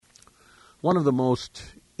One of the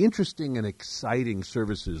most interesting and exciting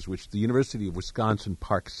services which the University of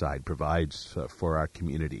Wisconsin-Parkside provides for our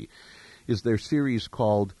community is their series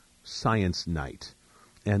called Science Night.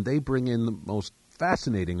 And they bring in the most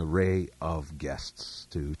fascinating array of guests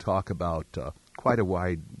to talk about quite a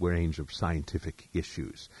wide range of scientific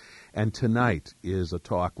issues. And tonight is a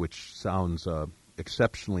talk which sounds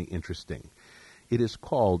exceptionally interesting. It is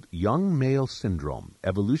called Young Male Syndrome,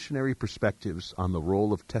 Evolutionary Perspectives on the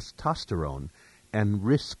Role of Testosterone and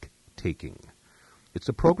Risk-Taking. It's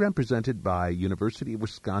a program presented by University of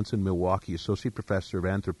Wisconsin-Milwaukee Associate Professor of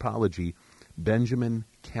Anthropology Benjamin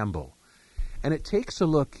Campbell. And it takes a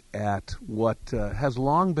look at what has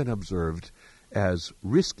long been observed as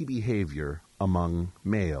risky behavior among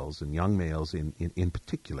males and young males in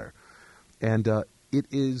particular. And it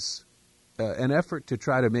is an effort to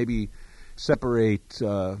try to maybe separate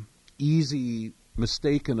easy,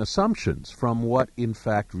 mistaken assumptions from what, in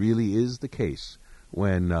fact, really is the case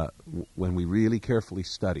when we really carefully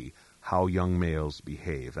study how young males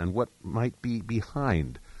behave and what might be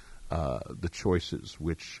behind the choices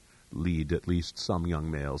which lead at least some young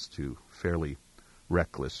males to fairly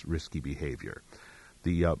reckless, risky behavior.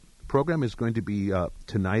 The program is going to be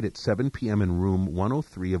tonight at 7 p.m. in room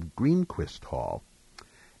 103 of Greenquist Hall.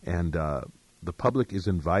 And the public is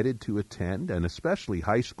invited to attend, and especially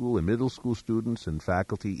high school and middle school students and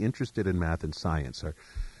faculty interested in math and science are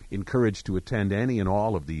encouraged to attend any and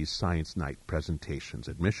all of these Science Night presentations.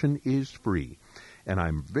 Admission is free, and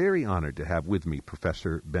I'm very honored to have with me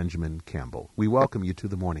Professor Benjamin Campbell. We welcome you to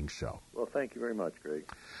the morning show. Well, thank you very much, Greg.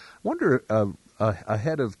 I wonder,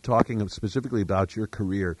 ahead of talking specifically about your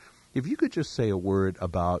career, if you could just say a word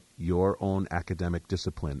about your own academic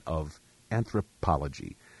discipline of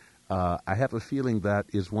anthropology. I have a feeling that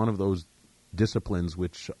is one of those disciplines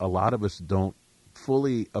which a lot of us don't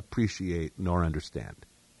fully appreciate nor understand.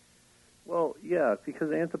 Well, yeah,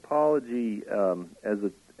 because anthropology, as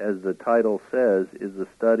the title says, is the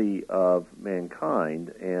study of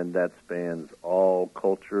mankind, and that spans all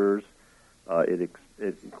cultures. It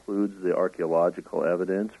includes the archaeological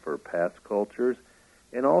evidence for past cultures,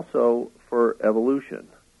 and also for evolution.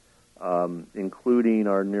 Including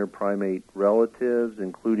our near primate relatives,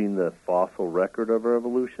 including the fossil record of our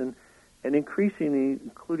evolution, and increasingly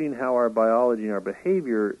including how our biology and our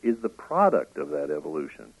behavior is the product of that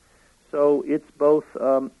evolution. So it's both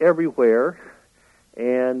everywhere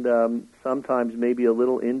and sometimes maybe a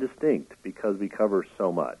little indistinct because we cover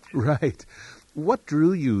so much. Right. What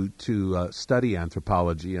drew you to study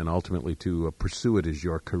anthropology and ultimately to pursue it as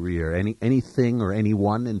your career? Anything or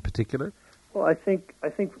anyone in particular? Well, I think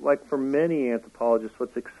like for many anthropologists,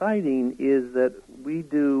 what's exciting is that we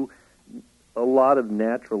do a lot of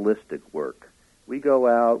naturalistic work. We go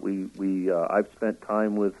out, I've spent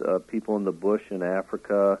time with people in the bush in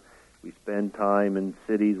Africa. We spend time in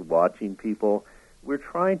cities watching people. We're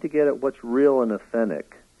trying to get at what's real and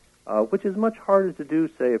authentic, which is much harder to do,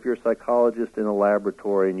 say, if you're a psychologist in a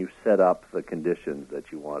laboratory and you set up the conditions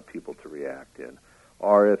that you want people to react in,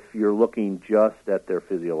 or if you're looking just at their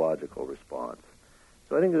physiological response.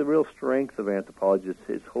 So I think the real strength of anthropology is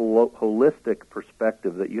its holistic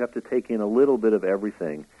perspective that you have to take in a little bit of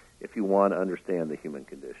everything if you want to understand the human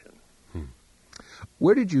condition.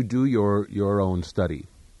 Where did you do your own study?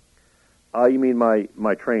 You mean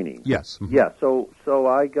my training? Yes. Mm-hmm. Yeah, so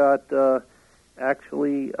I got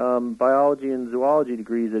actually biology and zoology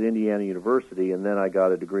degrees at Indiana University, and then I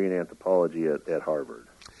got a degree in anthropology at Harvard.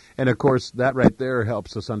 And, of course, that right there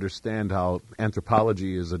helps us understand how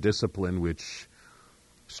anthropology is a discipline which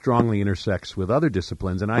strongly intersects with other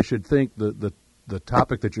disciplines. And I should think the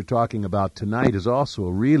topic that you're talking about tonight is also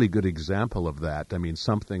a really good example of that. I mean,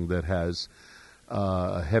 something that has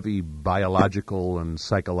a heavy biological and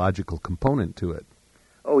psychological component to it.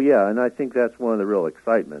 Oh, yeah, and I think that's one of the real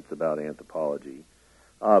excitements about anthropology.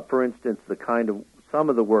 For instance, some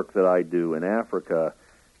of the work that I do in Africa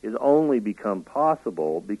is only become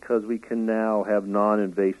possible because we can now have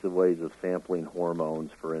non-invasive ways of sampling hormones,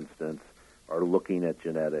 for instance, or looking at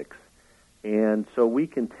genetics. And so we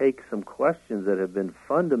can take some questions that have been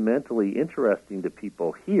fundamentally interesting to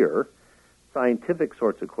people here, scientific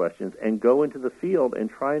sorts of questions, and go into the field and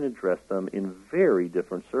try and address them in very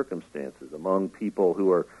different circumstances among people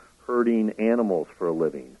who are herding animals for a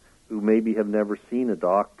living, who maybe have never seen a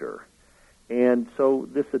doctor. And so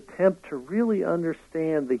this attempt to really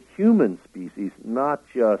understand the human species, not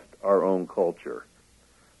just our own culture.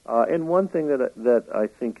 And one thing that I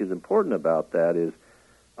think is important about that is,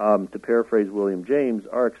 to paraphrase William James,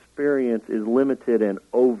 our experience is limited and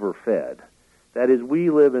overfed. That is, we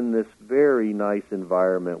live in this very nice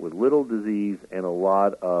environment with little disease and a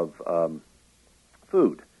lot of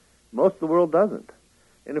food. Most of the world doesn't.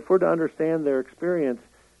 And if we're to understand their experience,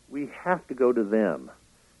 we have to go to them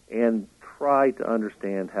and try to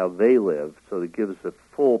understand how they live so that it gives us a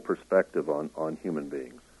full perspective on human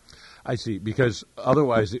beings. I see, because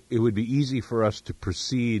otherwise it would be easy for us to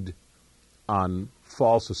proceed on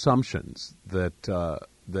false assumptions that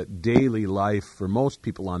that daily life for most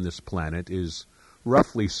people on this planet is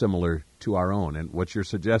roughly similar to our own. And what you're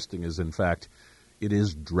suggesting is, in fact, it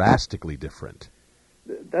is drastically different.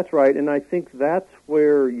 That's right, and I think that's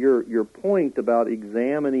where your point about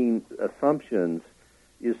examining assumptions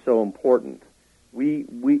is so important.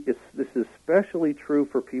 This is especially true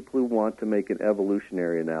for people who want to make an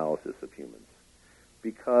evolutionary analysis of humans,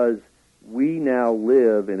 because we now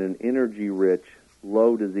live in an energy-rich,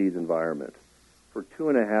 low-disease environment. For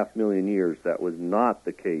 2.5 million years, that was not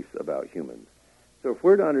the case about humans. So if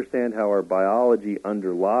we're to understand how our biology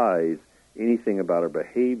underlies anything about our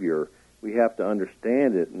behavior, we have to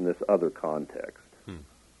understand it in this other context.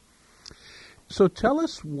 So tell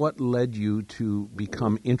us what led you to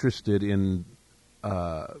become interested in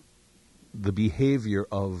the behavior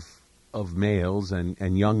of males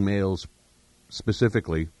and young males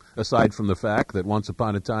specifically, aside from the fact that once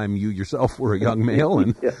upon a time you yourself were a young male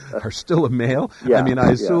and are still a male. Yeah, I mean,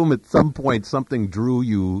 I assume at some point something drew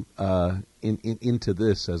you into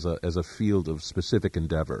this as a field of specific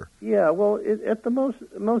endeavor. Yeah, well, at the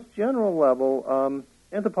most general level,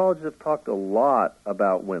 anthropologists have talked a lot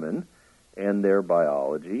about women and their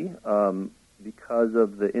biology because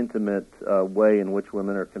of the intimate way in which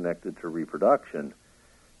women are connected to reproduction.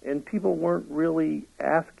 And people weren't really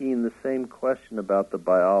asking the same question about the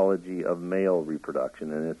biology of male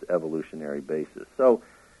reproduction and its evolutionary basis. So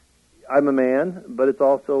I'm a man, but it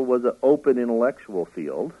also was an open intellectual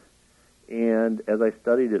field. And as I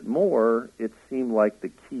studied it more, it seemed like the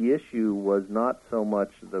key issue was not so much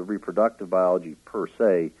the reproductive biology per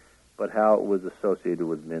se, but how it was associated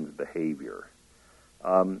with men's behavior.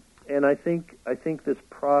 And I think this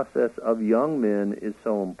process of young men is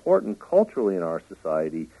so important culturally in our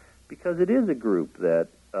society because it is a group that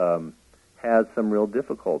has some real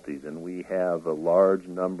difficulties, and we have a large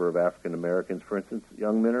number of African Americans, for instance,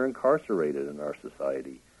 young men are incarcerated in our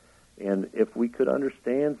society. And if we could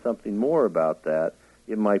understand something more about that,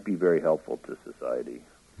 it might be very helpful to society.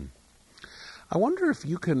 I wonder if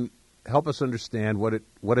you can help us understand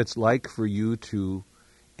what it's like for you to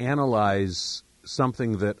analyze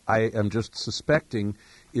something that I am just suspecting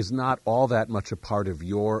is not all that much a part of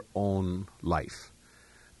your own life.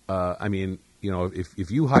 I mean, you know, if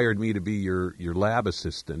you hired me to be your lab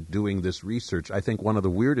assistant doing this research, I think one of the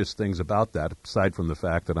weirdest things about that, aside from the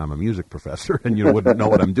fact that I'm a music professor and you wouldn't know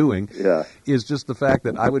what I'm doing, is just the fact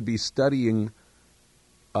that I would be studying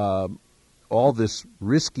all this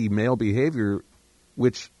risky male behavior,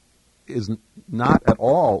 which is not at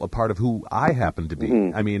all a part of who I happen to be.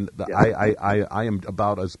 Mm-hmm. I mean, I am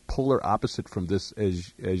about as polar opposite from this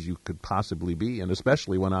as you could possibly be, and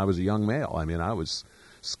especially when I was a young male. I mean, I was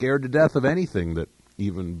scared to death of anything that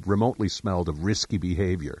even remotely smelled of risky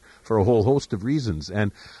behavior for a whole host of reasons.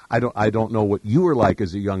 And I don't know what you were like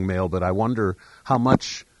as a young male, but I wonder how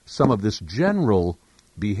much some of this general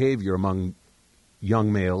behavior among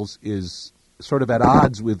young males is sort of at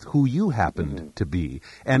odds with who you happened to be,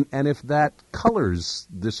 and if that colors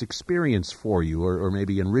this experience for you, or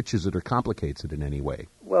maybe enriches it or complicates it in any way.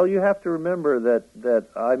 Well, you have to remember that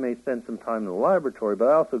I may spend some time in the laboratory, but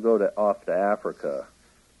I also go off to Africa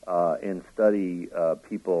and study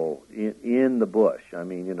people in the bush. I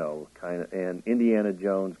mean, you know, kind of, and Indiana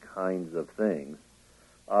Jones kinds of things.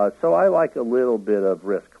 So I like a little bit of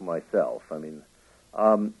risk myself. I mean,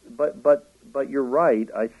 but you're right.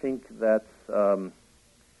 I think that's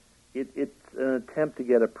it's an attempt to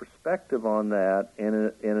get a perspective on that,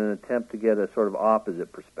 and an attempt to get a sort of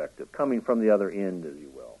opposite perspective, coming from the other end, as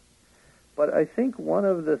you will. But I think one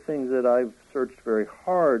of the things that I've searched very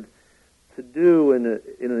hard to do in an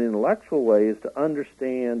intellectual way is to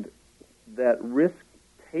understand that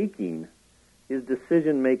risk-taking is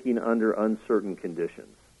decision-making under uncertain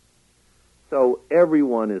conditions. So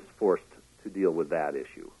everyone is forced to deal with that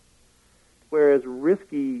issue. Whereas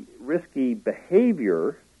risky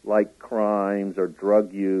behavior, like crimes or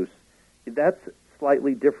drug use, that's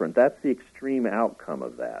slightly different. That's the extreme outcome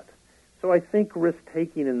of that. So I think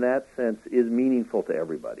risk-taking in that sense is meaningful to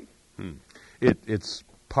everybody. It's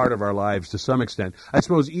part of our lives to some extent. I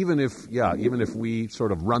suppose even if we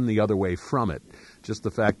sort of run the other way from it, just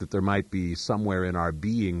the fact that there might be somewhere in our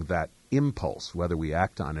being that impulse, whether we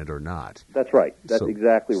act on it or not. That's right. That's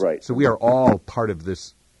exactly right. So we are all part of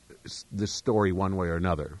this story one way or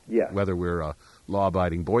another. Yeah. Whether we're a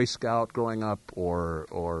law-abiding Boy Scout growing up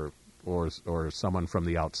or or someone from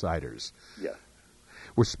the outsiders. Yes.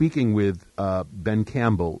 We're speaking with Ben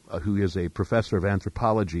Campbell, who is a professor of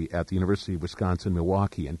anthropology at the University of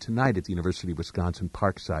Wisconsin-Milwaukee, and tonight at the University of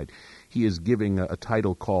Wisconsin-Parkside, he is giving a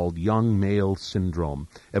title called Young Male Syndrome,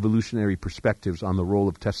 Evolutionary Perspectives on the Role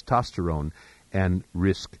of Testosterone and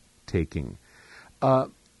Risk-Taking.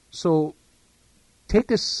 So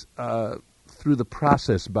take us through the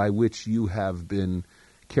process by which you have been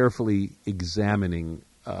carefully examining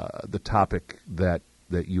the topic that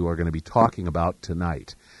you are going to be talking about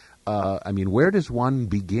tonight. Where does one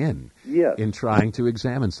begin in trying to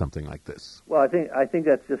examine something like this? Well, I think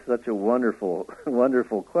that's just such a wonderful,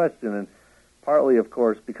 wonderful question, and partly, of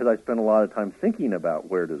course, because I spend a lot of time thinking about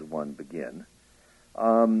where does one begin.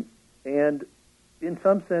 And in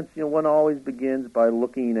some sense, one always begins by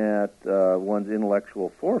looking at one's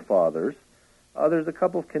intellectual forefathers. There's a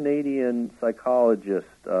couple of Canadian psychologists,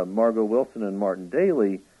 Margot Wilson and Martin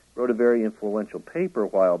Daly, wrote a very influential paper a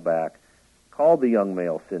while back called The Young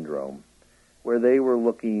Male Syndrome, where they were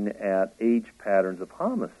looking at age patterns of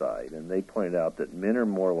homicide, and they pointed out that men are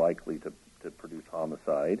more likely to produce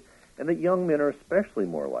homicide, and that young men are especially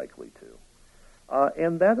more likely to.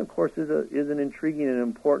 And that, of course, is an intriguing and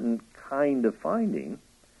important kind of finding.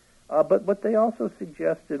 But what they also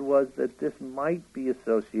suggested was that this might be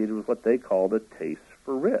associated with what they called a taste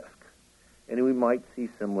for risk. And we might see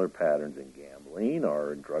similar patterns in gambling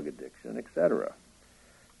or in drug addiction, etc.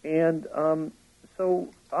 And so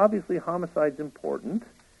obviously homicide's important.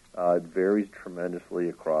 It varies tremendously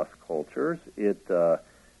across cultures. It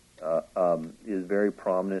is very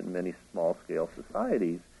prominent in many small-scale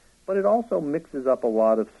societies, but it also mixes up a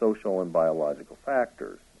lot of social and biological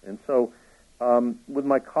factors. And so with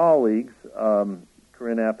my colleagues,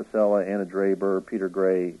 Corinne Apicella, Anna Draber, Peter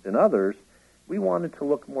Gray, and others, we wanted to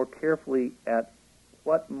look more carefully at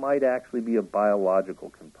what might actually be a biological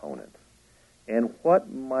component and what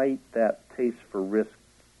might that taste for risk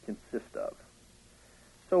consist of.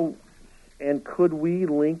 So, and could we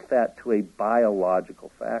link that to a biological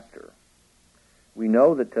factor? We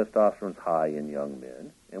know that testosterone is high in young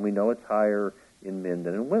men, and we know it's higher in men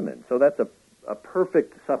than in women. So that's a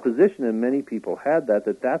perfect supposition, and many people had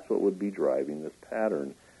that's what would be driving this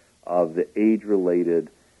pattern of the age-related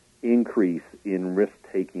increase in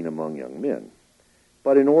risk-taking among young men.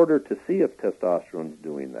 But in order to see if testosterone is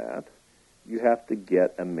doing that, you have to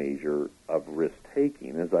get a measure of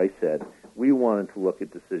risk-taking. As I said, we wanted to look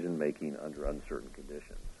at decision-making under uncertain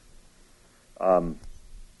conditions.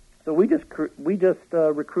 So we just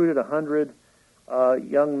recruited 100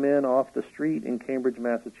 young men off the street in Cambridge,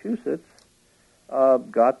 Massachusetts,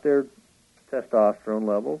 got their testosterone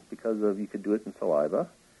levels because you could do it in saliva,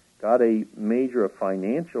 got a measure of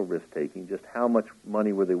financial risk-taking, just how much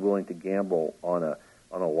money were they willing to gamble on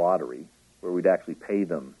a lottery, where we'd actually pay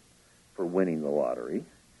them for winning the lottery,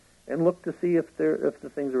 and look to see if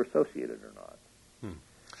the things are associated or not.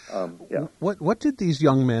 What did these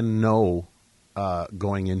young men know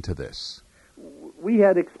going into this? We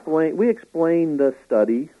explained the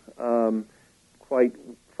study quite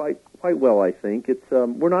well, I think. It's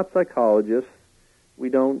we're not psychologists. We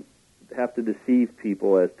don't have to deceive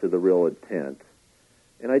people as to the real intent,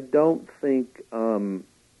 and I don't think in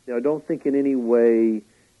any way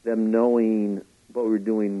them knowing what we're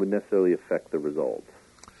doing would necessarily affect the results.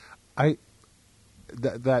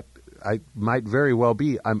 That I might very well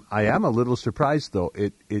be. I am a little surprised, though.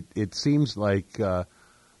 It seems like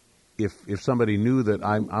if somebody knew that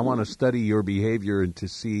I want to study your behavior and to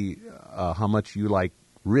see how much you like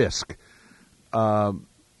risk,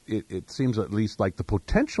 it seems at least like the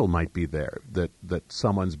potential might be there that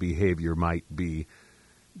someone's behavior might be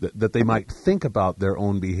that they might think about their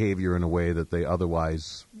own behavior in a way that they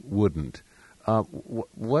otherwise wouldn't.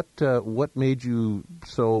 What made you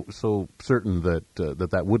so certain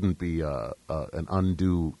that wouldn't be an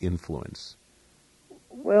undue influence?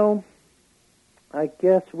 Well, I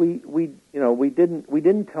guess we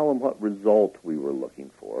didn't tell them what result we were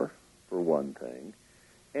looking for one thing,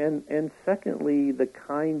 and secondly, the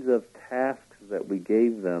kinds of tasks that we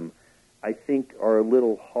gave them, I think, are a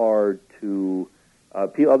little hard to.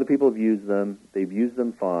 Other people have used them; they've used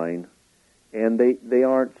them fine, and they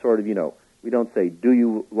aren't sort of We don't say, do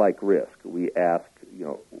you like risk? We ask,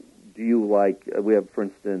 do you like, we have, for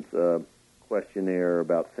instance, a questionnaire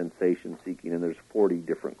about sensation seeking, and there's 40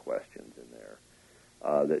 different questions in there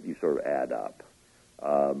that you sort of add up.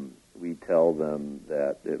 We tell them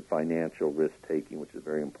that financial risk-taking, which is a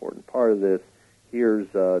very important part of this, here's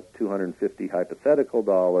 250 hypothetical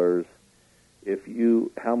dollars.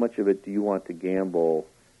 How much of it do you want to gamble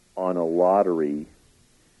on a lottery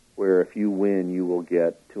where if you win, you will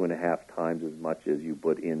get 2.5 times as much as you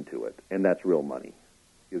put into it, and that's real money.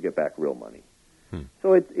 You'll get back real money.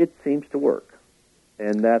 So it seems to work,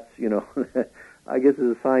 and that's, I guess as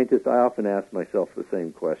a scientist, I often ask myself the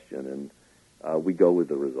same question, and we go with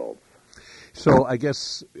the results. So I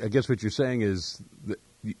guess what you're saying is that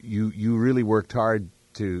you really worked hard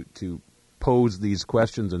to pose these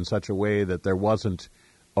questions in such a way that there wasn't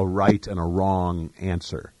a right and a wrong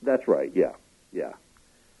answer. That's right. Yeah,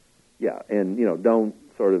 and don't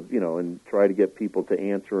sort of and try to get people to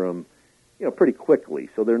answer them pretty quickly,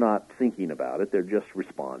 so they're not thinking about it; they're just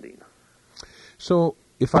responding. So,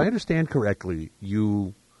 if I understand correctly,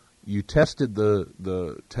 you tested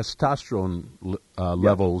the testosterone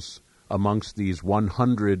levels amongst these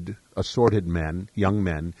 100 assorted men, young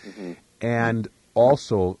men, and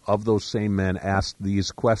also of those same men asked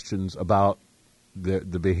these questions about their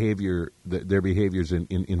behaviors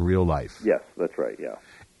in real life. Yes, that's right. Yeah.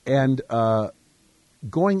 And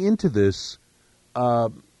going into this,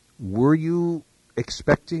 were you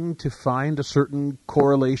expecting to find a certain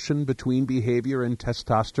correlation between behavior and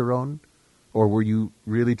testosterone, or were you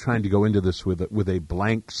really trying to go into this with a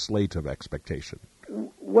blank slate of expectation?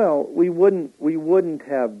 Well, we wouldn't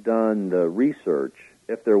have done the research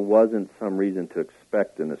if there wasn't some reason to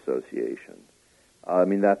expect an association. I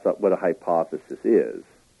mean, that's what a hypothesis is.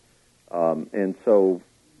 And so,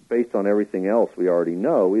 based on everything else we already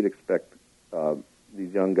know, we'd expect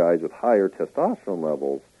these young guys with higher testosterone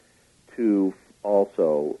levels to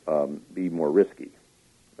also be more risky.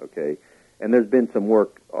 Okay? And there's been some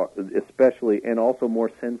work, especially, and also more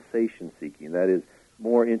sensation-seeking. That is,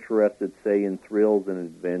 more interested, say, in thrills and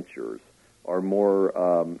adventures, or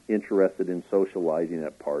more interested in socializing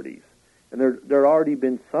at parties. And there already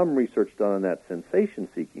been some research done on that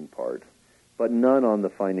sensation-seeking part, but none on the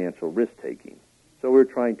financial risk-taking. So we're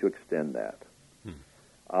trying to extend that.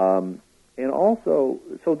 And also,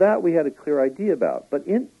 so that we had a clear idea about. But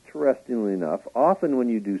interestingly enough, often when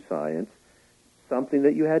you do science, something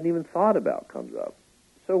that you hadn't even thought about comes up.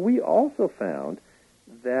 So we also found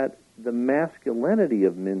that the masculinity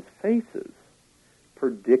of men's faces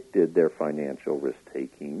predicted their financial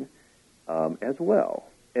risk-taking as well.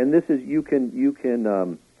 And this is you can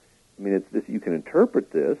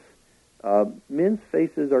interpret this. Men's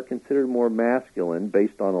faces are considered more masculine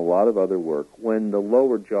based on a lot of other work when the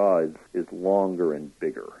lower jaw is longer and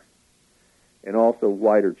bigger, and also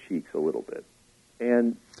wider cheeks a little bit.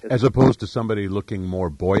 And as opposed to somebody looking more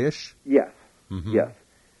boyish? Yes, yes.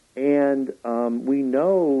 And we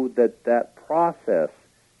know that process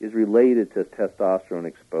is related to testosterone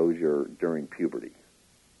exposure during puberty.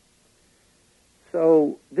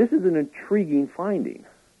 So this is an intriguing finding.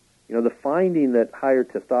 The finding that higher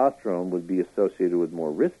testosterone would be associated with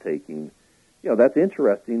more risk-taking, that's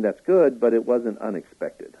interesting, that's good, but it wasn't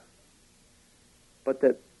unexpected. But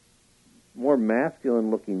that more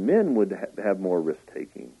masculine-looking men would have more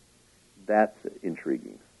risk-taking, that's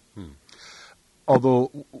intriguing.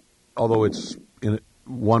 Although it's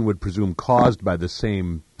one would presume caused by the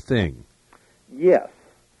same thing. Yes.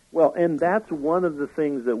 Well, and that's one of the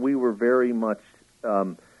things that we were very much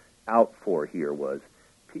out for here was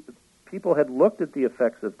people had looked at the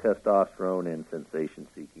effects of testosterone and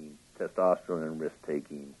sensation-seeking, testosterone and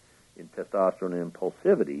risk-taking, in testosterone and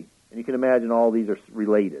impulsivity, and you can imagine all these are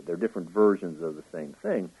related. They're different versions of the same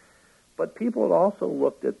thing. But people had also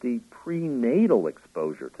looked at the prenatal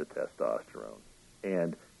exposure to testosterone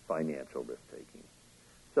and financial risk-taking.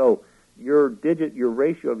 So your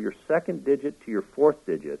ratio of your second digit to your fourth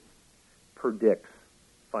digit predicts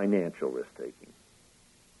financial risk-taking.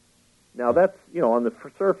 Now that's, on the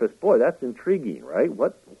surface, boy, that's intriguing, right?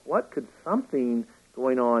 What could something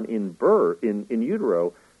going on in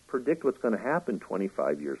utero predict what's going to happen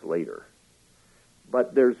 25 years later?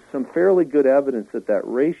 But there's some fairly good evidence that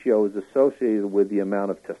ratio is associated with the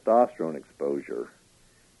amount of testosterone exposure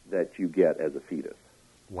that you get as a fetus.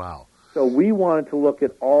 Wow. So we wanted to look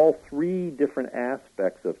at all three different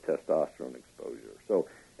aspects of testosterone exposure. So,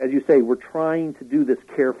 as you say, we're trying to do this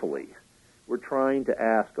carefully. We're trying to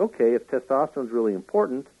ask, okay, if testosterone is really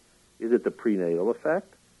important, is it the prenatal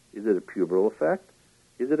effect? Is it a pubertal effect?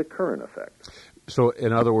 Is it a current effect? So,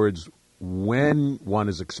 in other words, when one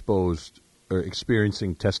is exposed or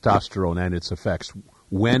experiencing testosterone and its effects,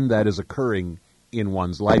 when that is occurring in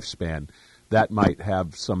one's lifespan, that might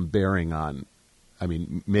have some bearing on,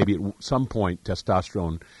 maybe at some point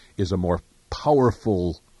testosterone is a more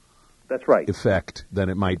powerful That's right. effect than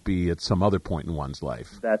it might be at some other point in one's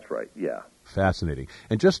life. That's right, yeah. Fascinating.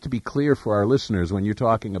 And just to be clear for our listeners, when you're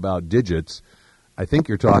talking about digits, I think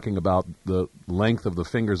you're talking about the length of the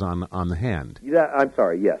fingers on the hand. Yeah, I'm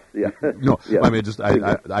sorry. Yes. Yeah. No, yes. I mean,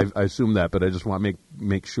 I assume that, but I just want to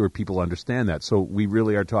make sure people understand that. So we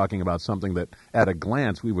really are talking about something that, at a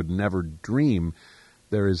glance, we would never dream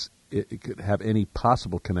it could have any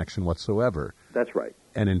possible connection whatsoever. That's right.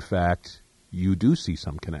 And in fact, you do see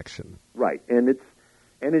some connection. Right, and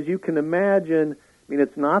as you can imagine, I mean,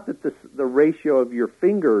 it's not that the ratio of your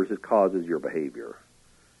fingers that causes your behavior.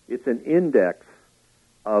 It's an index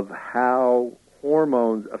of how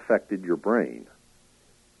hormones affected your brain.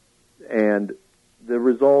 And the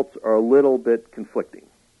results are a little bit conflicting.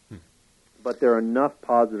 But there are enough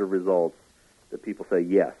positive results that people say,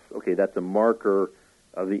 yes, okay, that's a marker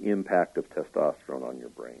of the impact of testosterone on your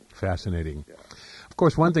brain. Fascinating. Yeah. Of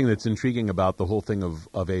course, one thing that's intriguing about the whole thing of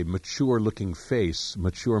a mature-looking face,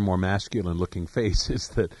 more masculine-looking face, is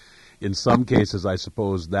that in some cases, I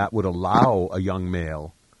suppose, that would allow a young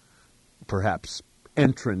male perhaps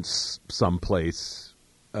entrance someplace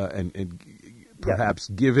and perhaps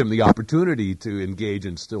give him the opportunity to engage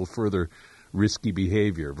in still further risky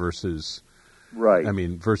behavior versus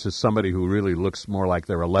somebody who really looks more like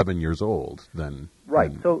they're 11 years old than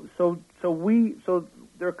right. So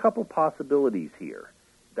there are a couple possibilities here.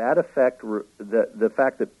 That affect the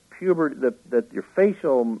fact that puberty, that your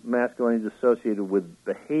facial masculinity is associated with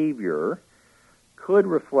behavior, could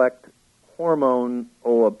reflect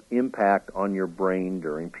hormonal impact on your brain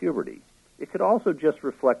during puberty. It could also just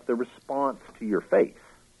reflect the response to your face,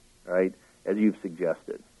 right, as you've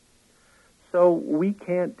suggested. So we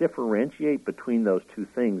can't differentiate between those two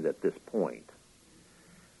things at this point.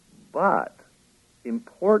 But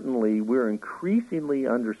importantly, we're increasingly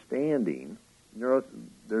understanding, there's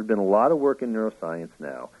been a lot of work in neuroscience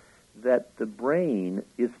now, that the brain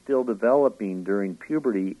is still developing during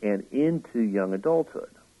puberty and into young adulthood.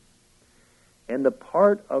 And the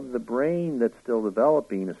part of the brain that's still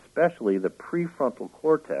developing, especially the prefrontal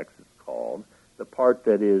cortex, it's called, the part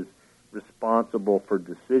that is responsible for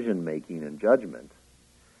decision-making and judgment,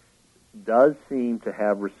 does seem to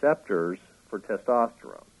have receptors for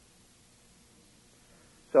testosterone.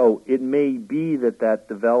 So it may be that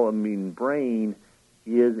developing brain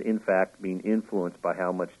is, in fact, being influenced by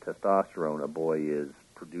how much testosterone a boy is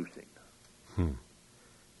producing.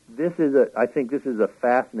 I think this is a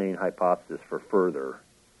fascinating hypothesis for further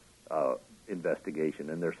investigation,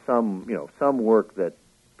 and there's some work bits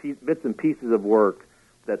and pieces of work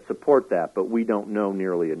that support that, but we don't know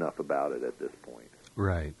nearly enough about it at this point.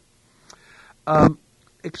 Right.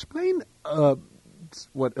 Explain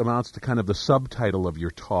what amounts to kind of the subtitle of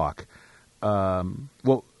your talk.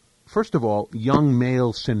 Well, first of all, young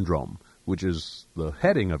male syndrome, which is the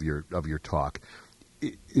heading of your talk.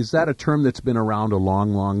 Is that a term that's been around a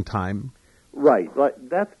long, long time? Right.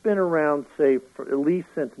 That's been around, say, for at least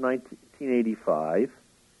since 1985.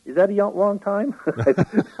 Is that a long time?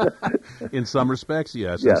 In some respects,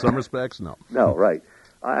 yes. Yeah. In some respects, no. No, right.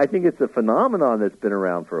 I think it's a phenomenon that's been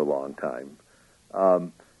around for a long time.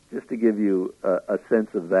 Just to give you a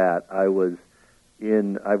sense of that,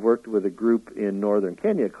 I've worked with a group in northern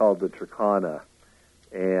Kenya called the Turkana,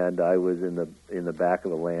 and I was in the back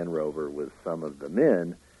of a Land Rover with some of the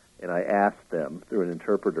men, and I asked them through an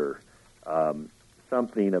interpreter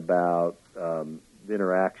something about the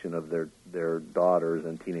interaction of their daughters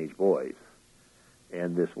and teenage boys.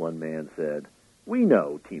 And this one man said, "We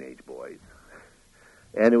know teenage boys."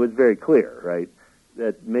 And it was very clear, right,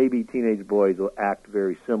 that maybe teenage boys will act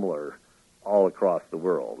very similar all across the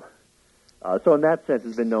world. So in that sense,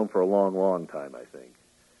 it's been known for a long, long time, I think.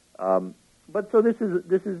 But so this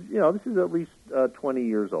is at least 20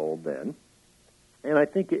 years old then, and I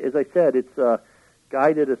think, as I said, it's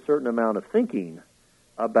guided a certain amount of thinking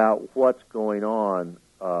about what's going on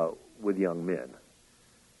with young men.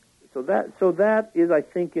 So that is, I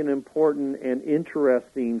think, an important and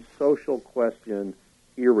interesting social question,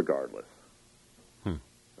 irregardless.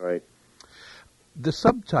 Right. The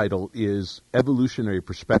subtitle is Evolutionary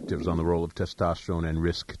Perspectives on the Role of Testosterone and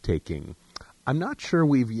Risk-Taking. I'm not sure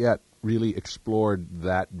we've yet really explored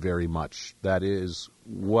that very much. That is,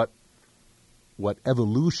 what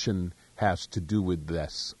evolution has to do with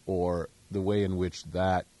this, or the way in which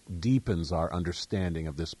that deepens our understanding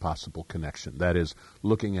of this possible connection. That is,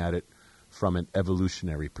 looking at it from an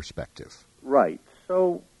evolutionary perspective. Right.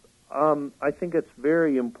 So I think it's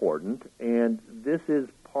very important, and this is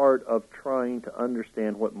part of trying to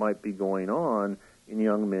understand what might be going on in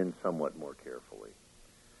young men somewhat more carefully.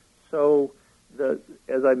 So,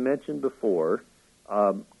 as I mentioned before,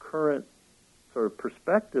 current sort of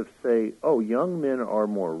perspectives say, young men are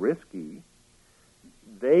more risky.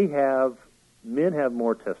 Men have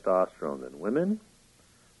more testosterone than women.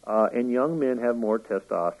 and young men have more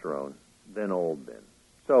testosterone than old men.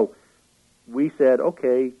 So we said,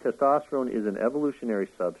 okay, testosterone is an evolutionary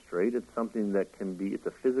substrate. It's something that can be, it's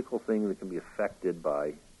a physical thing that can be affected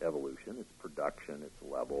by evolution, its production,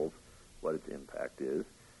 its levels, what its impact is.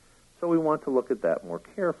 So we want to look at that more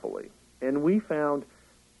carefully. And we found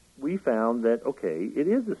that, okay, it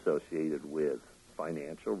is associated with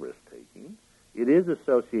financial risk-taking. It is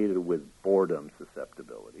associated with boredom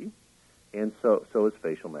susceptibility. And so is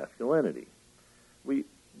facial masculinity.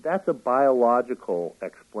 That's a biological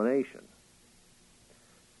explanation.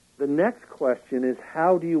 The next question is,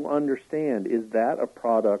 how do you understand, is that a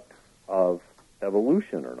product of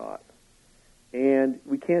evolution or not? And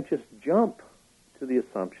we can't just jump to the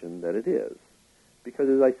assumption that it is. Because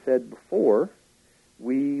as I said before,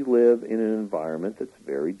 we live in an environment that's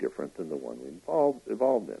very different than the one we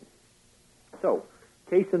evolved in. So,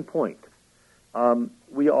 case in point,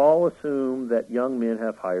 we all assume that young men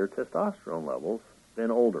have higher testosterone levels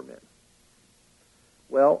than older men.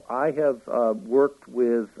 Well, I have worked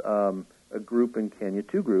with a group in Kenya,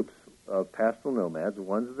 two groups of pastoral nomads.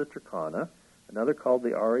 One's the Turkana, another called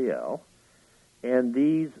the Ariel, and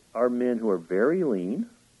these are men who are very lean.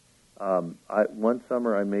 One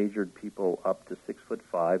summer I measured people up to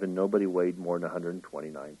 6'5", and nobody weighed more than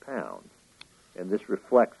 129 pounds. And this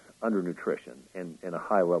reflects undernutrition and a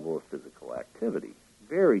high level of physical activity.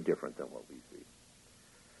 Very different than what we see.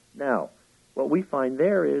 Now, what we find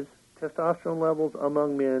there is testosterone levels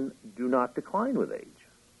among men do not decline with age.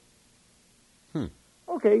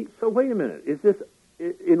 Okay, so wait a minute. Is this,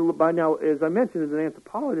 by now, as I mentioned, as an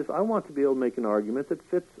anthropologist, I want to be able to make an argument that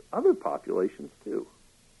fits other populations too.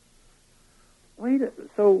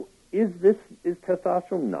 So is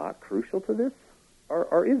testosterone not crucial to this,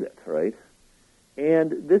 or is it, right?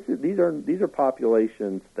 And these are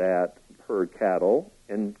populations that herd cattle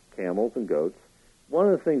and camels and goats. One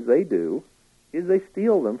of the things they do is they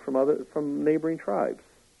steal them from neighboring tribes.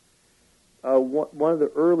 One of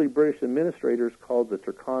the early British administrators called the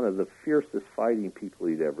Turkana the fiercest fighting people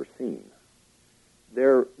he'd ever seen.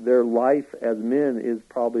 Their life as men is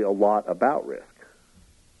probably a lot about risk.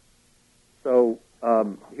 So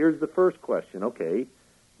here's the first question. Okay,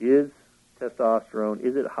 is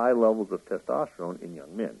it high levels of testosterone in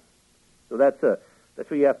young men? So that's what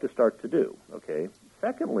you have to start to do. Okay.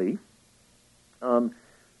 Secondly,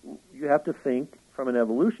 you have to think from an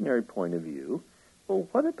evolutionary point of view. Well,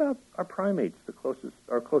 what about our primates,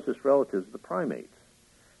 our closest relatives, the primates?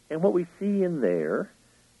 And what we see in there,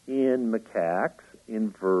 in macaques,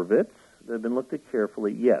 in vervets that have been looked at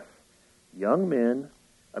carefully, yes, young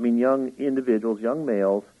individuals, young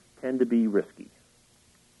males, tend to be risky.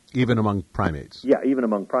 Even among primates? Yeah, even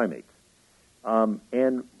among primates.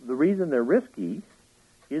 And the reason they're risky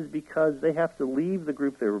is because they have to leave the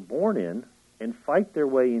group they were born in and fight their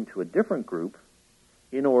way into a different group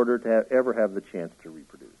in order to ever have the chance to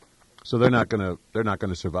reproduce. So they're not going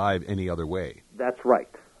to survive any other way. That's right.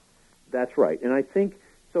 And I think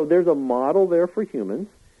so. There's a model there for humans,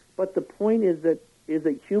 but the point is that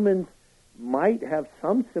humans might have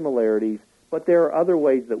some similarities, but there are other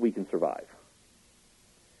ways that we can survive.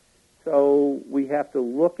 So we have to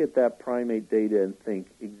look at that primate data and think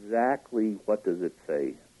exactly what does it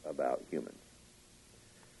say about humans.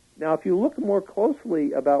 Now, if you look more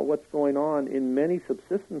closely about what's going on in many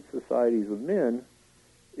subsistence societies of men,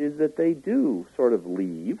 is that they do sort of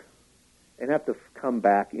leave and have to come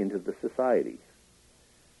back into the society.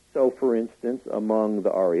 So, for instance, among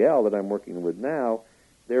the Ariel that I'm working with now,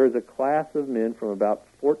 there is a class of men from about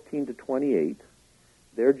 14 to 28.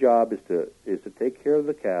 Their job is to take care of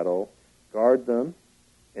the cattle, guard them,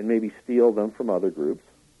 and maybe steal them from other groups.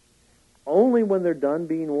 Only when they're done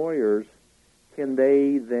being warriors can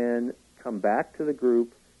they then come back to the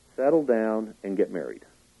group, settle down, and get married.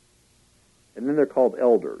 And then they're called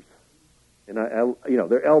elders. And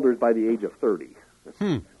they're elders by the age of 30.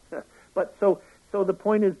 But so the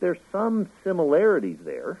point is there's some similarities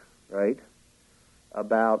there, right,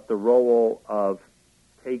 about the role of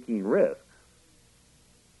taking risks.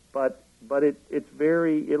 But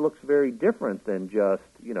it looks very different than just,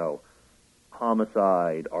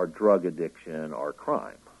 homicide or drug addiction or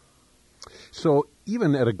crime. So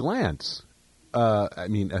even at a glance,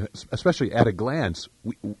 especially at a glance,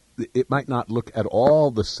 it might not look at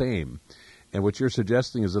all the same. And what you're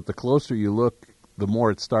suggesting is that the closer you look, the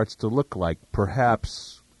more it starts to look like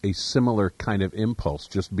perhaps a similar kind of impulse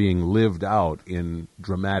just being lived out in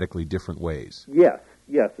dramatically different ways. Yes,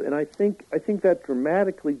 and I think that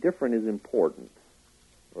dramatically different is important,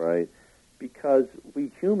 right? Because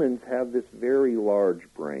we humans have this very large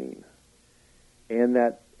brain, and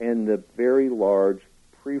the very large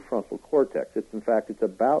prefrontal cortex. In fact, it's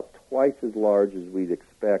about twice as large as we'd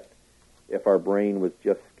expect if our brain was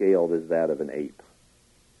just scaled as that of an ape.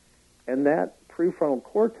 And that prefrontal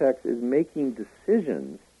cortex is making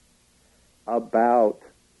decisions about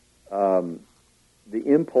the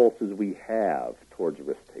impulses we have towards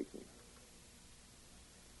risk-taking.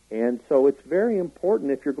 And so it's very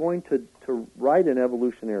important, if you're going to write an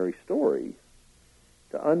evolutionary story,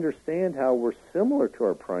 to understand how we're similar to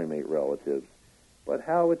our primate relatives, but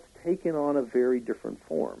how it's taken on a very different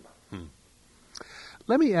form.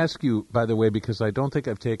 Let me ask you, by the way, because I don't think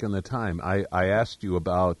I've taken the time, I asked you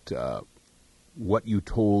about what you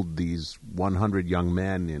told these 100 young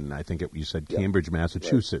men in, I think you said Cambridge,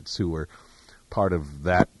 Massachusetts, who were part of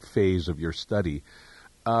that phase of your study.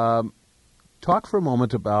 Talk for a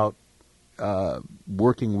moment about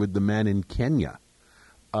working with the men in Kenya,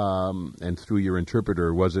 and through your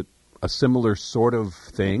interpreter. Was it a similar sort of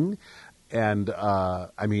thing? And,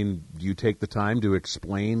 I mean, do you take the time to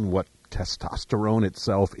explain what testosterone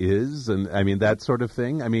itself is, and, I mean, that sort of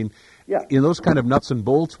thing? I mean, in those kind of nuts and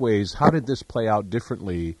bolts ways, how did this play out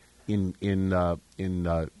differently in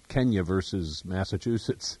Kenya versus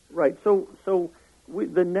Massachusetts? Right. So we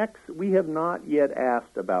have not yet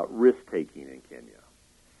asked about risk-taking in Kenya.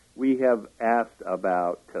 We have asked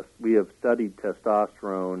about, we have studied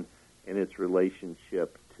testosterone and its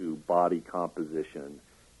relationship to body composition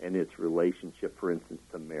and its relationship, for instance,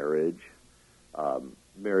 to marriage.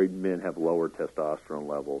 Married men have lower testosterone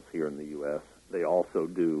levels here in the U.S. They also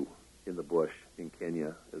do in the bush in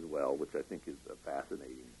Kenya as well, which I think is a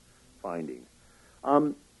fascinating finding.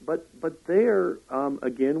 But there,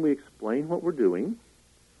 again, we explain what we're doing,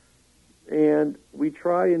 and we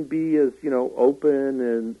try and be as,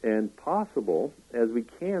 open and possible as we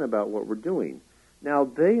can about what we're doing. Now,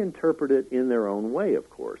 they interpret it in their own way, of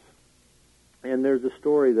course. And there's a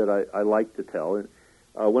story that I like to tell. And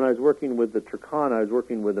when I was working with the Turkana, I was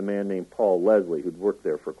working with a man named Paul Leslie, who'd worked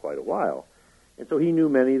there for quite a while. And so he knew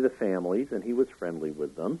many of the families, and he was friendly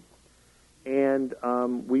with them. And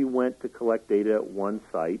we went to collect data at one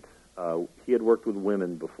site. He had worked with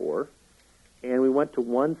women before. And we went to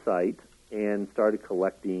one site and started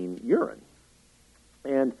collecting urine.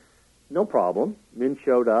 And no problem. Men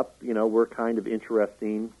showed up. We're kind of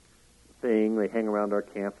interesting thing. They hang around our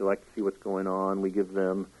camp. They like to see what's going on. We give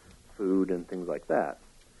them food and things like that.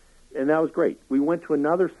 And that was great. We went to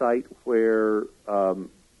another site where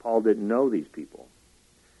Paul didn't know these people.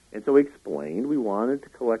 And so he explained we wanted to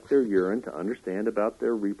collect their urine to understand about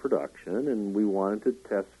their reproduction, and we wanted to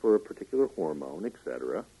test for a particular hormone,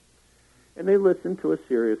 etc. And they listened to us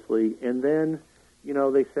seriously, and then,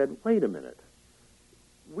 they said, wait a minute.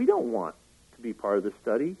 We don't want to be part of the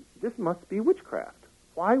study. This must be witchcraft.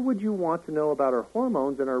 Why would you want to know about our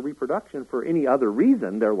hormones and our reproduction for any other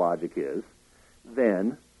reason, their logic is,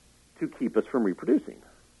 than to keep us from reproducing?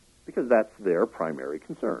 Because that's their primary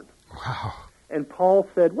concern. Wow. And Paul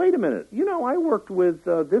said, wait a minute, I worked with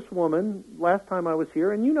this woman last time I was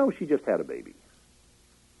here, and she just had a baby.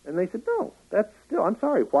 And they said, no, that's still, I'm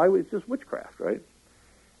sorry, why was it just witchcraft, right?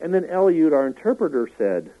 And then Eliud, our interpreter,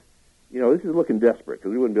 said, this is looking desperate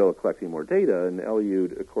because we wouldn't be able to collect any more data. And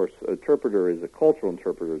Eliud, of course, interpreter is a cultural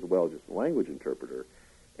interpreter as well, just a language interpreter.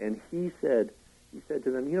 And he said to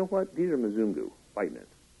them, you know what, these are Mzungu, white men.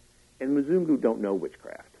 And Mzungu don't know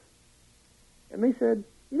witchcraft. And they said,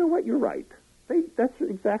 you know what, you're right. That's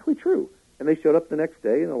exactly true. And they showed up the next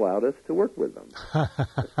day and allowed us to work with them.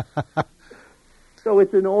 So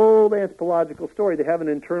it's an old anthropological story. They have an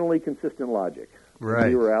internally consistent logic. Right.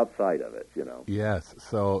 We were outside of it, Yes.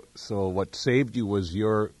 So what saved you was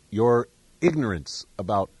your ignorance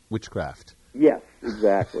about witchcraft. Yes,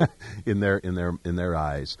 exactly. in their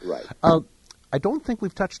eyes. Right. I don't think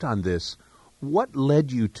we've touched on this. What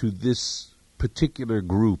led you to this particular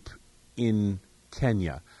group in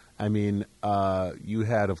Kenya? I mean, you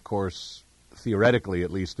had, of course, theoretically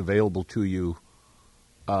at least, available to you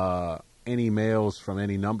any males from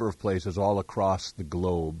any number of places all across the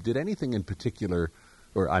globe. Did anything in particular,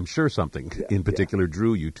 or I'm sure something in particular,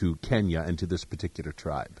 drew you to Kenya and to this particular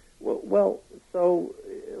tribe? Well, so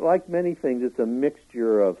like many things, it's a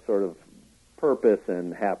mixture of sort of purpose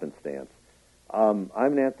and happenstance. I'm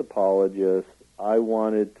an anthropologist. I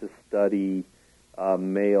wanted to study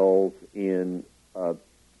males in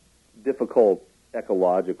difficult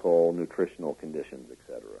ecological, nutritional conditions,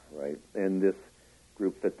 etc., right? And this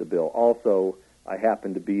group fit the bill. Also, I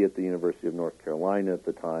happened to be at the University of North Carolina at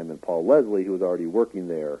the time, and Paul Leslie, who was already working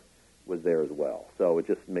there, was there as well. So it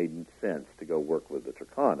just made sense to go work with the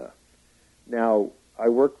Turkana. Now, I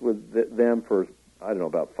worked with them for,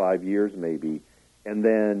 about 5 years maybe, and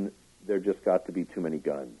then there just got to be too many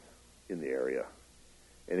guns in the area.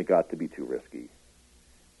 and it got to be too risky.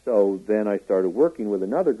 So then I started working with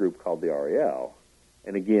another group called the RAL,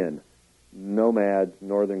 and again, nomads,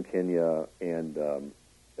 northern Kenya, and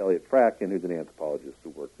Elliot Fracken, who's an anthropologist who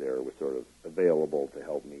worked there, was sort of available to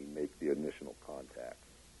help me make the initial contact.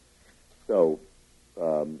 So,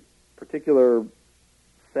 particular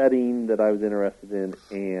setting that I was interested in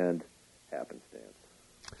and happenstance.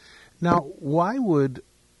 Now, why would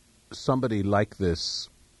somebody like this,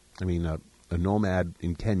 I mean, a nomad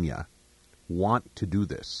in Kenya, want to do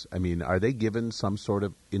this? I mean, are they given some sort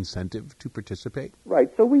of incentive to participate? Right.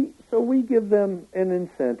 So we give them an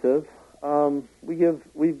incentive.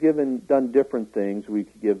 We've done different things. We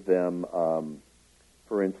could give them,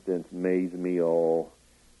 for instance, maize meal.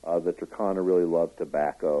 The Turkana really love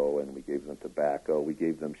tobacco, and we gave them tobacco. We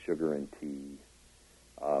gave them sugar and tea.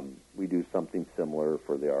 We do something similar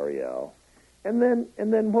for the REL. And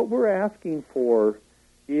then what we're asking for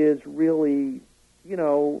is really,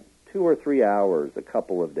 2 or 3 hours, a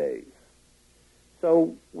couple of days.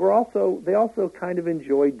 So they also kind of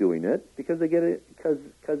enjoy doing it because they get it because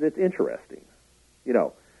it's interesting,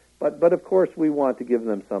 But of course we want to give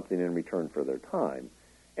them something in return for their time.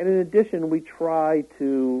 And in addition, we try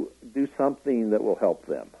to do something that will help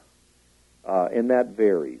them, and that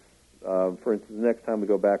varies. For instance, next time we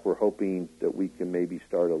go back, we're hoping that we can maybe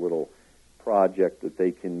start a little project that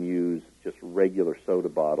they can use just regular soda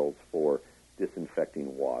bottles for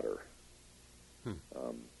disinfecting water.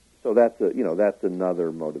 So that's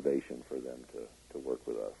another motivation for them to work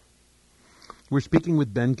with us. We're speaking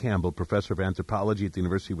with Ben Campbell, professor of anthropology at the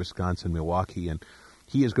University of Wisconsin-Milwaukee, and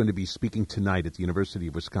he is going to be speaking tonight at the University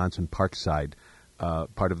of Wisconsin-Parkside,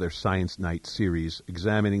 part of their Science Night series,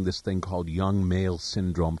 examining this thing called young male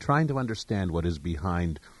syndrome, trying to understand what is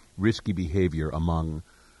behind risky behavior among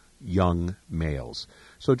young males.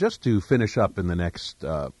 So just to finish up in the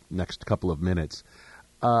next couple of minutes,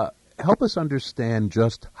 help us understand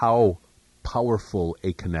just how powerful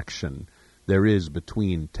a connection there is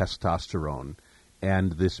between testosterone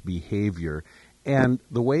and this behavior, and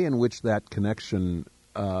the way in which that connection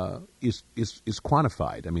is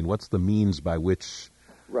quantified. I mean, what's the means by which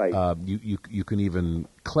you can even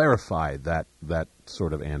clarify that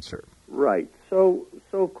sort of answer? Right. So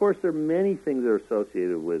of course there are many things that are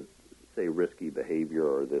associated with, say, risky behavior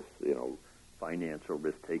or this, financial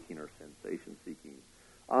risk taking or sensation seeking.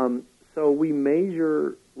 So we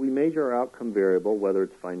measure our outcome variable, whether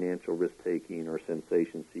it's financial risk taking or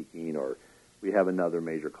sensation seeking, or we have another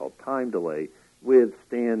measure called time delay with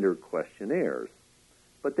standard questionnaires.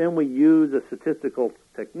 But then we use a statistical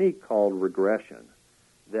technique called regression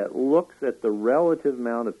that looks at the relative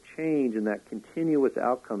amount of change in that continuous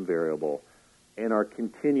outcome variable and our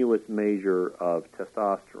continuous measure of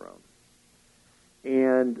testosterone.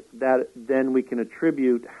 And that then we can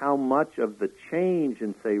attribute how much of the change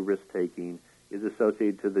in, say, risk-taking is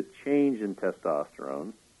associated to the change in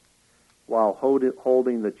testosterone, while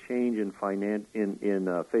holding the change in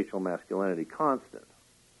facial masculinity constant.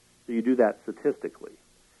 So you do that statistically.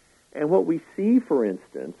 And what we see, for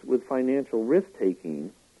instance, with financial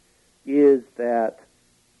risk-taking is that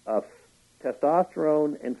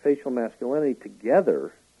testosterone and facial masculinity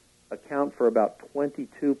together account for about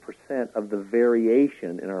 22% of the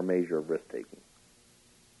variation in our measure of risk-taking.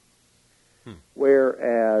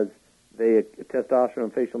 Whereas testosterone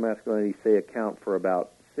and facial masculinity, say, account for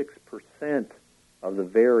about 6% of the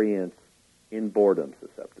variance in boredom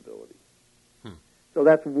susceptibility. So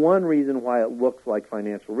that's one reason why it looks like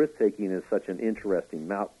financial risk-taking is such an interesting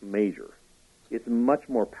measure. It's much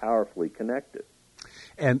more powerfully connected.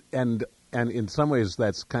 And in some ways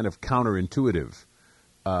that's kind of counterintuitive.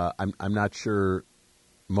 I'm not sure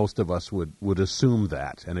most of us would assume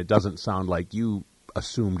that, and it doesn't sound like you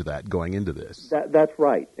assumed that going into this. That's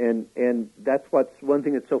right, and that's what's one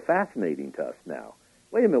thing that's so fascinating to us now.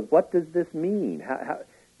 Wait a minute, what does this mean? How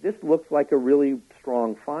this looks like a really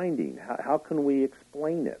strong finding. How can we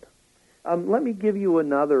explain it? Let me give you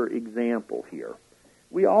another example here.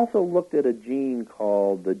 We also looked at a gene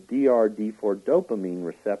called the DRD4 dopamine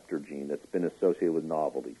receptor gene that's been associated with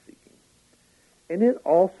novelty seeking. And it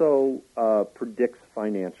also predicts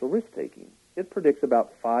financial risk-taking. It predicts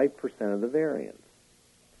about 5% of the variance.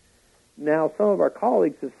 Now, some of our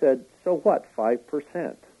colleagues have said, so what,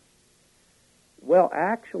 5%? Well,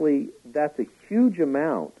 actually, that's a huge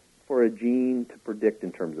amount for a gene to predict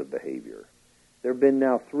in terms of behavior. There have been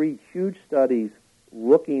now 3 huge studies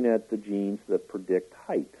looking at the genes that predict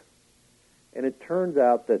height. And it turns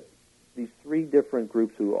out that these 3 different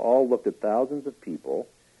groups who all looked at thousands of people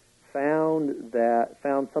found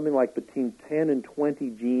something like between 10 and 20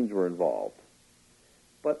 genes were involved.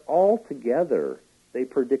 But altogether, they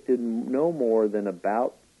predicted no more than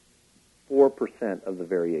about 4% of the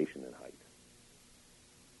variation in height.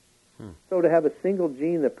 So to have a single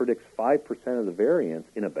gene that predicts 5% of the variance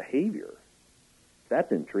in a behavior,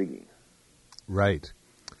 that's intriguing. Right.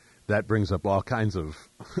 That brings up all kinds of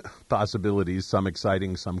possibilities, some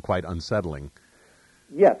exciting, some quite unsettling.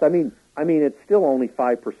 Yes, I mean it's still only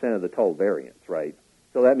 5% of the total variance, right?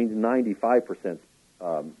 So that means 95%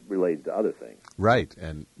 related to other things. Right.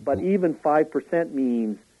 But even 5%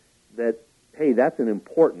 means that, hey, that's an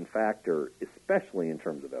important factor, especially in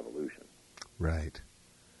terms of evolution. Right.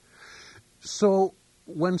 So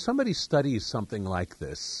when somebody studies something like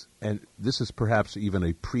this, and this is perhaps even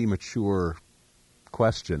a premature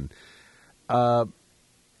question,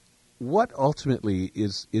 what ultimately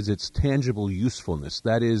is its tangible usefulness?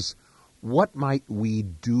 That is, what might we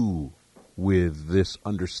do with this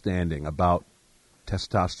understanding about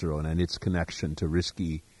testosterone and its connection to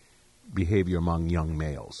risky behavior among young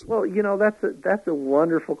males? Well, that's a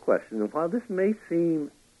wonderful question. And while this may seem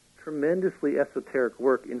tremendously esoteric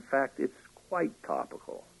work, in fact, it's quite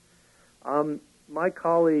topical. My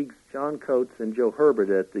colleagues John Coates and Joe Herbert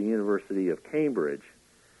at the University of Cambridge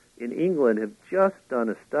in England have just done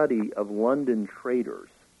a study of London traders,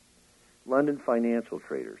 London financial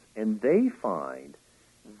traders, and they find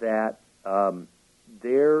that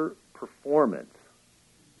their performance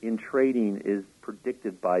in trading is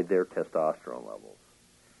predicted by their testosterone levels.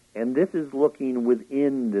 And this is looking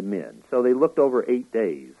within the men. So they looked over 8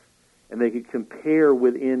 days, and they could compare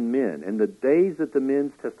within men. And the days that the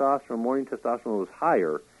men's testosterone, morning testosterone was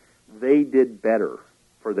higher, they did better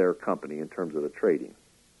for their company in terms of the trading.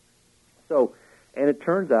 So, and it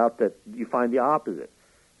turns out that you find the opposite.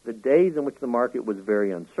 The days in which the market was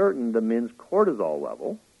very uncertain, the men's cortisol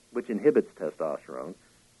level, which inhibits testosterone,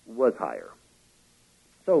 was higher.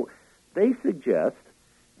 So they suggest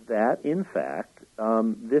that, in fact,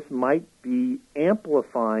 this might be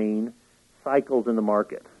amplifying cycles in the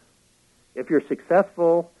market. If you're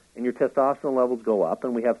successful and your testosterone levels go up,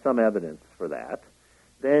 and we have some evidence for that,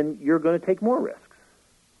 then you're going to take more risks.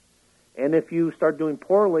 And if you start doing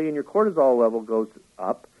poorly and your cortisol level goes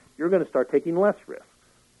up, you're going to start taking less risks.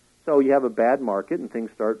 So you have a bad market and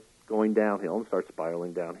things start going downhill and start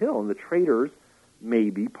spiraling downhill, and the traders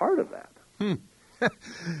may be part of that.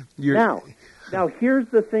 Now, here's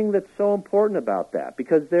the thing that's so important about that,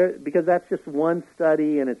 because that's just one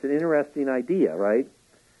study and it's an interesting idea, right?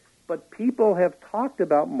 But people have talked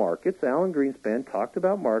about markets. Alan Greenspan talked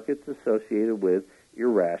about markets associated with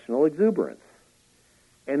irrational exuberance.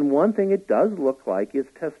 And one thing it does look like is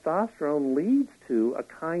testosterone leads to a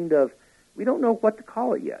kind of, we don't know what to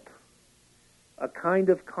call it yet, a kind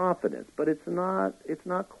of confidence, but it's not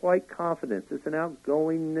quite confidence. It's an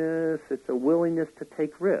outgoingness. It's a willingness to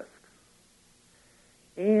take risks.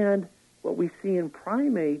 And what we see in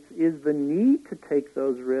primates is the need to take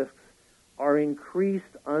those risks are increased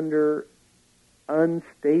under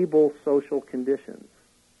unstable social conditions.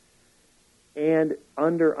 And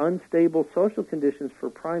under unstable social conditions for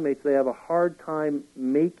primates, they have a hard time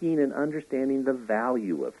making and understanding the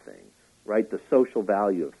value of things, right? The social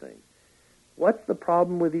value of things. What's the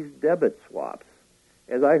problem with these debit swaps?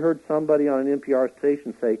 As I heard somebody on an NPR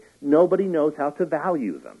station say, nobody knows how to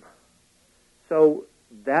value them. So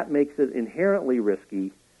that makes it inherently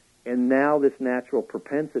risky, and now this natural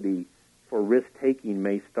propensity for risk-taking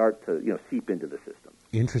may start to seep into the system.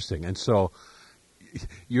 Interesting. And so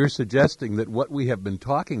you're suggesting that what we have been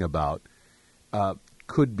talking about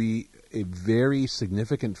could be a very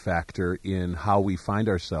significant factor in how we find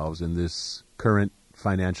ourselves in this current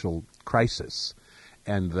financial crisis,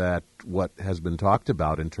 and that what has been talked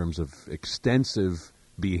about in terms of extensive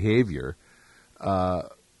behavior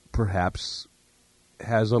perhaps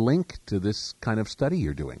has a link to this kind of study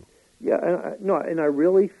you're doing. Yeah, and I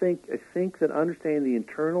really think that understanding the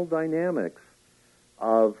internal dynamics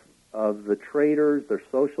of the traders, their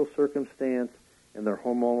social circumstance, and their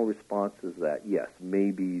hormonal responses, that yes, may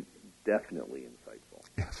be definitely insightful.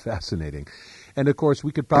 Yeah, fascinating. And of course,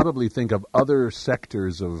 we could probably think of other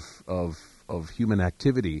sectors of human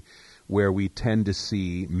activity where we tend to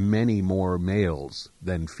see many more males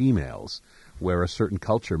than females, where a certain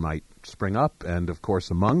culture might spring up. And of course,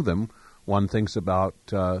 among them, one thinks about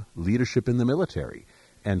leadership in the military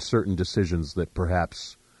and certain decisions that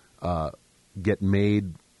perhaps get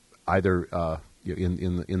made either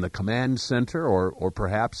in the command center or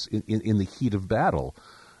perhaps in the heat of battle.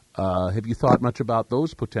 Have you thought much about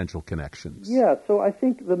those potential connections? Yeah, so I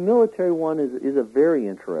think the military one is a very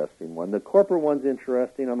interesting one. The corporate one's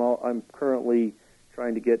interesting. I'm currently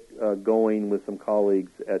trying to get going with some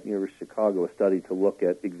colleagues at the University of Chicago, a study to look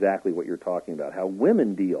at exactly what you're talking about, how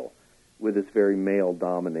women deal with this very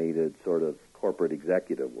male-dominated sort of corporate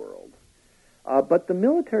executive world. But the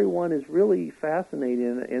military one is really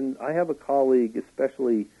fascinating, and I have a colleague,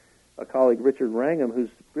 especially a colleague, Richard Wrangham, who's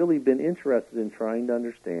really been interested in trying to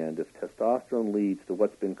understand if testosterone leads to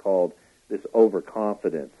what's been called this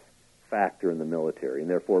overconfidence factor in the military, and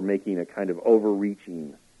therefore making a kind of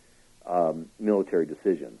overreaching military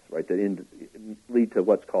decisions, right, that lead to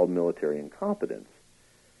what's called military incompetence.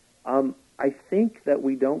 I think that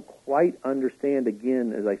we don't quite understand,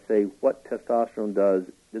 again, as I say, what testosterone does.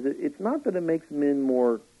 It's not that it makes men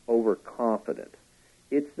more overconfident.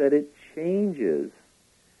 It's that it changes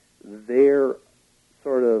their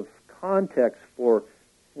sort of context for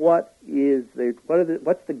what's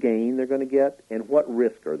the gain they're going to get and what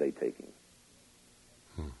risk are they taking.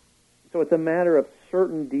 So it's a matter of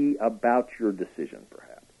certainty about your decision,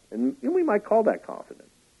 perhaps. And we might call that confidence.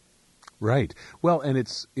 Right. Well, and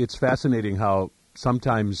it's fascinating how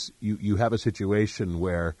sometimes you have a situation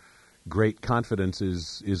where great confidence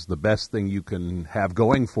is the best thing you can have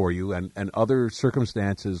going for you, and other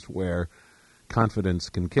circumstances where confidence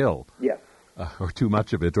can kill. Yes. Or too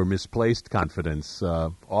much of it, or misplaced confidence.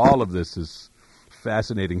 All of this is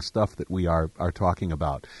fascinating stuff that we are talking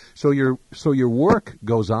about. So your work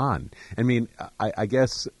goes on. I mean, I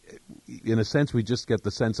guess in a sense we just get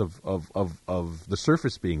the sense of the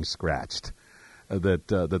surface being scratched.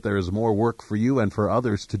 That there is more work for you and for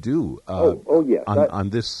others to do. Yes. On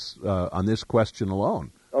this question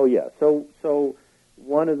alone. Oh yeah. So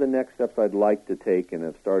one of the next steps I'd like to take, and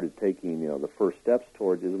have started taking, the first steps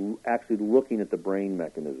towards, is actually looking at the brain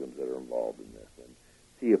mechanisms that are involved in this, and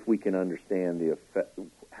see if we can understand the effect,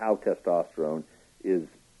 how testosterone is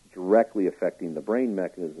directly affecting the brain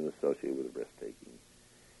mechanism associated with risk-taking.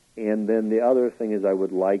 And then the other thing is I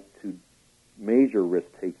would like to measure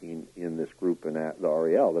risk-taking in this group in the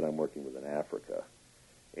REL that I'm working with in Africa,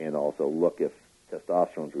 and also look if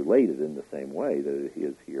testosterone is related in the same way that it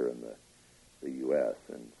is here in the U.S.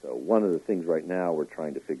 And so one of the things right now we're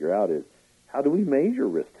trying to figure out is how do we measure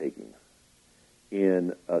risk-taking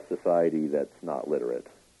in a society that's not literate?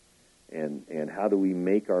 And how do we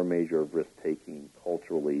make our measure of risk-taking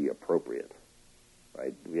culturally appropriate?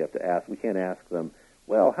 Right? We can't ask them,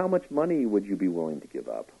 well, how much money would you be willing to give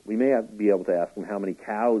up? We may be able to ask them, how many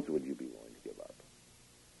cows would you be willing to give up?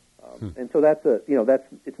 And so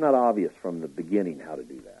it's not obvious from the beginning how to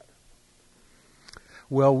do that.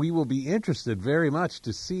 Well, we will be interested very much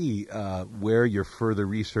to see where your further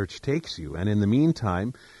research takes you. And in the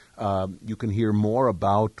meantime, you can hear more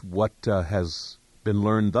about what has been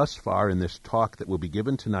learned thus far in this talk that will be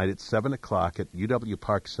given tonight at 7 o'clock at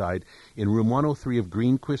UW-Parkside in room 103 of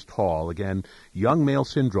Greenquist Hall. Again, Young Male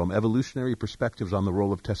Syndrome, Evolutionary Perspectives on the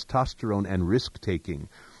Role of Testosterone and Risk-Taking,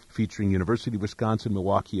 featuring University of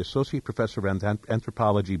Wisconsin-Milwaukee Associate Professor of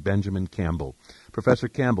Anthropology Benjamin Campbell. Professor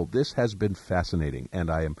Campbell, this has been fascinating,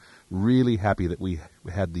 and I am really happy that we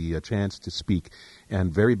had the chance to speak,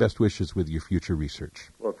 and very best wishes with your future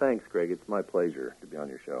research. Well, thanks, Greg. It's my pleasure to be on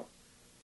your show.